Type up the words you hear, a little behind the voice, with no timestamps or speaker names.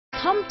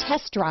Come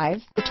test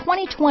drive the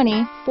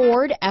 2020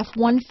 Ford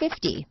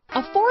F-150.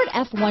 A Ford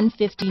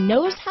F-150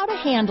 knows how to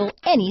handle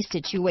any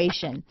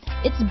situation.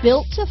 It's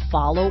built to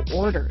follow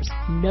orders,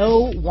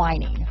 no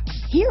whining.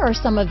 Here are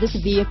some of this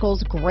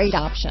vehicle's great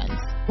options: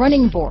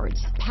 running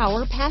boards,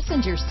 power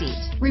passenger seat,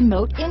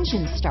 remote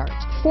engine start,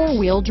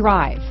 four-wheel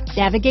drive,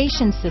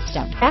 navigation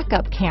system,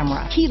 backup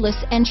camera,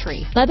 keyless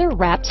entry,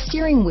 leather-wrapped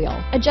steering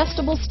wheel,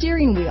 adjustable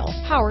steering wheel,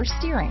 power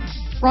steering,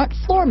 front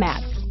floor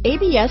mats,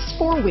 ABS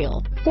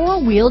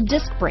four-wheel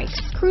disc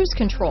brakes, cruise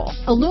control,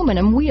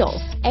 aluminum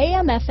wheels,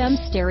 AM/FM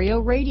stereo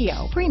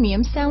radio,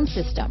 premium sound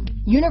system,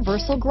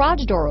 universal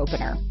garage door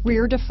opener,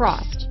 rear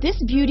defrost.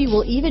 This beauty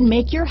will even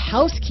make your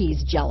house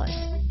keys jealous.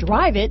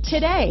 Drive it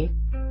today.